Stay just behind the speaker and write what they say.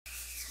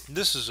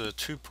This is a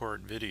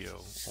two-part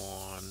video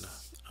on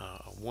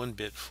a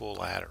one-bit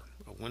full adder.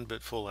 A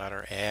one-bit full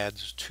adder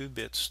adds two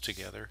bits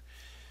together,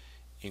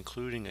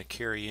 including a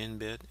carry-in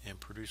bit, and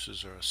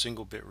produces a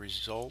single-bit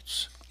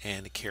results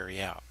and a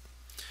carry-out.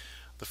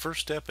 The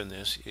first step in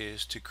this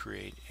is to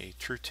create a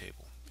truth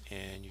table.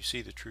 And you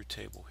see the truth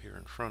table here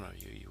in front of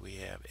you. We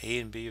have A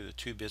and B are the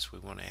two bits we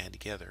want to add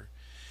together,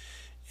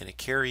 and a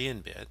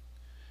carry-in bit.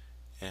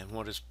 And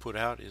what is put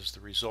out is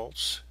the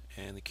results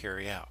and the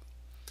carry-out.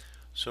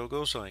 So it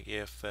goes like,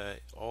 if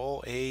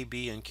all A,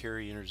 B, and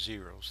carry in are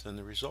zeros, then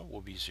the result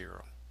will be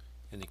 0,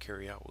 and the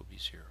carry out will be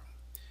 0.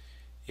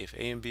 If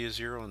A and B is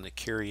 0 and the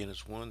carry in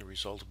is 1, the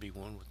result will be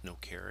 1 with no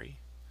carry.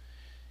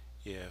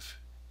 If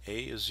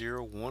A is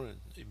 0,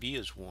 1, and B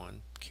is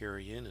 1,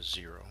 carry in is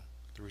 0,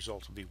 the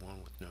result will be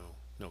 1 with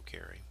no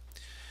carry.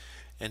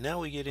 And now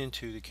we get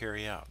into the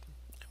carry out.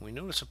 And we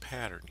notice a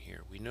pattern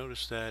here. We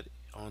notice that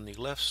on the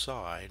left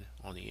side,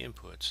 on the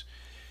inputs,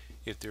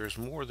 if there's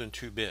more than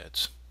 2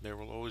 bits, there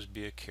will always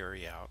be a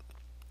carry out.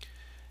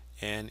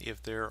 And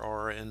if there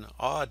are an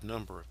odd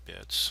number of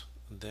bits,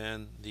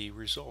 then the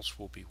results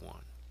will be 1.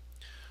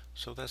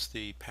 So that's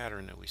the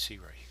pattern that we see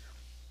right here.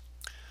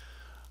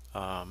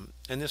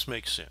 And this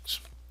makes sense.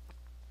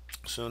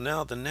 So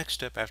now the next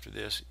step after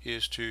this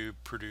is to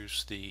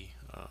produce the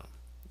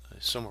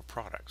sum of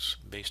products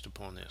based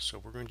upon this. So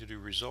we're going to do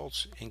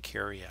results and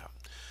carry out.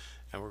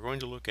 And we're going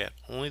to look at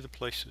only the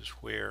places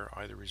where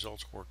either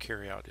results or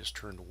carry out is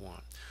turned to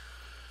 1.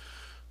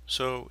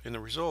 So in the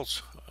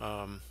results,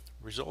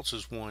 results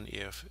is 1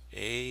 if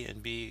A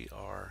and B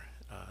are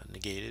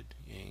negated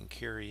and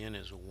carry in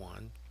is a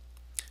 1.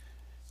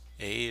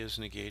 A is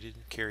negated,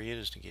 carry in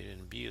is negated,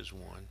 and B is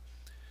 1.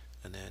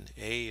 And then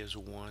A is a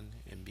 1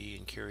 and B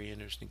and carry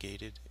in is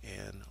negated,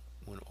 and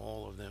when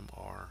all of them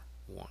are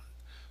 1.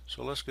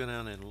 So let's go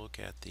down and look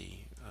at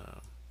the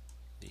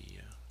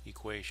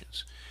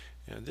equations.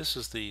 And this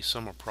is the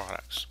sum of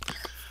products.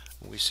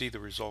 We see the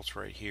results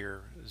right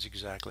here is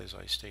exactly as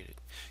I stated.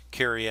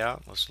 Carry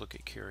out, let's look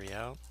at carry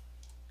out.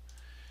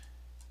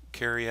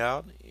 Carry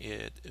out,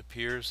 it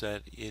appears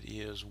that it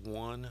is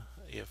 1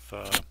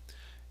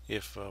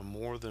 if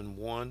more than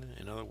 1,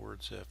 in other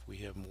words, if we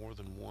have more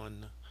than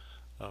one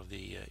of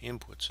the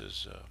inputs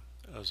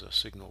as a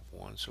signal of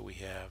 1. So we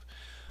have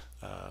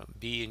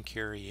B and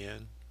carry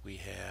in, we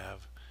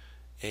have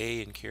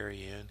A and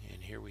carry in,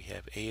 and here we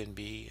have A and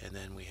B, and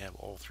then we have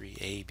all three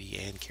A, B,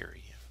 and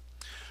carry in.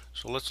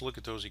 So let's look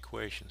at those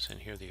equations, and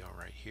here they are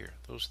right here.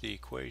 Those are the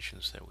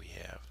equations that we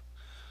have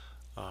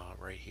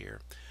right here.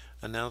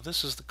 And now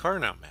this is the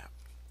Karnaugh map.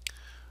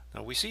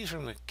 Now we see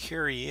from the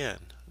carry in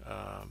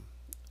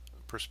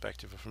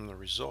perspective, from the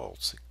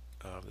results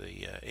of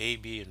the A,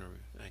 B,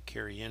 and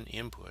carry in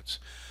inputs,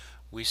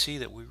 we see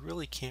that we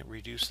really can't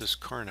reduce this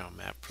Karnaugh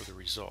map for the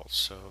results.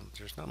 So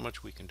there's not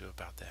much we can do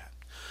about that.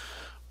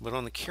 But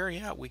on the carry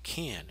out we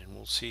can, and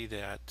we'll see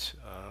that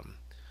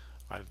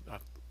I've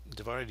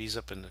divided these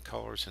up into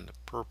colors into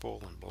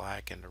purple and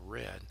black and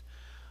red.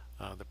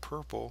 The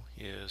purple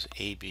is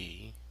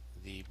AB,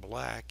 the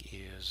black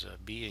is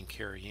B and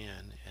carry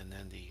in, and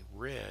then the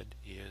red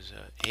is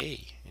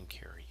A and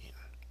carry in.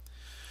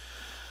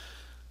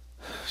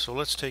 So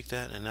let's take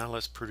that and now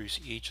let's produce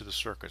each of the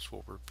circuits.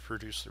 We'll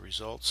produce the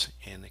results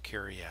and the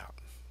carry out.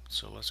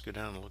 So let's go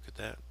down and look at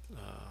that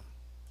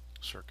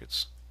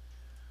circuits.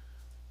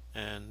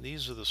 And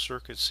these are the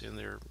circuits in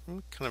their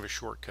kind of a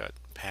shortcut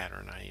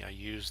pattern. I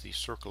use the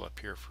circle up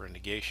here for a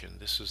negation.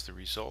 This is the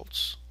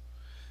results,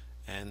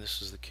 and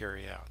this is the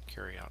carry out.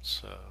 Carry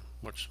out's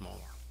much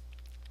smaller.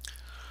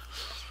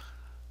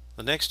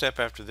 The next step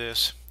after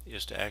this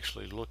is to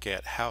actually look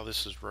at how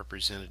this is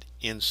represented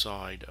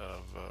inside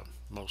of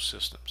most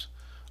systems.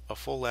 A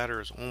full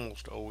ladder is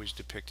almost always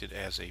depicted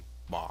as a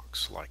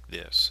box like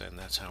this, and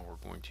that's how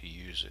we're going to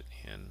use it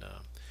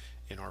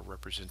in our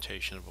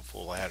representation of a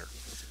full ladder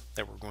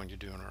that we're going to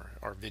do in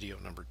our video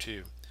number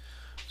 2.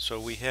 So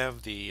we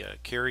have the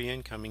carry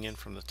in coming in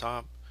from the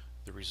top,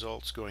 the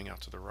results going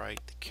out to the right,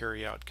 the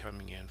carry out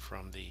coming in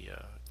from the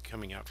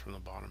out from the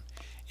bottom,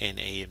 and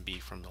A and B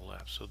from the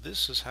left. So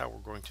this is how we're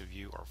going to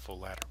view our full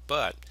ladder.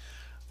 But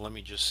let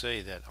me just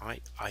say that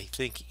I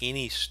think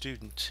any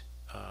student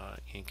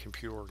in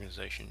computer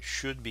organization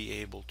should be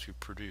able to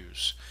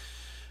produce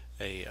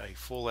a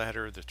full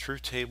ladder, the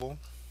truth table,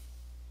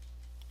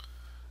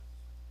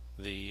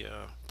 the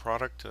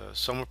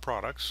sum of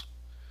products,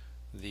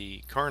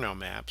 the Karnaugh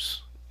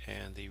maps,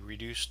 and the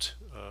reduced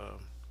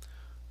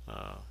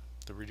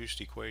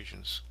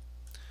equations.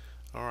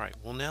 Alright,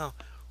 well now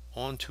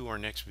on to our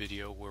next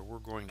video, where we're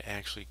going to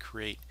actually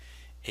create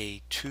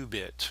a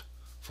 2-bit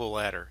full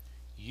adder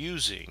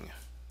using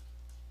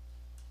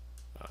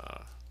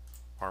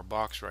our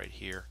box right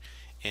here,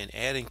 and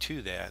adding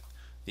to that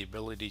the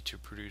ability to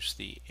produce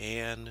the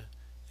and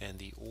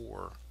the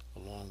or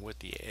along with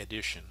the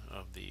addition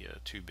of the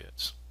 2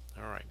 bits.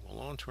 Alright, well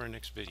on to our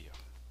next video.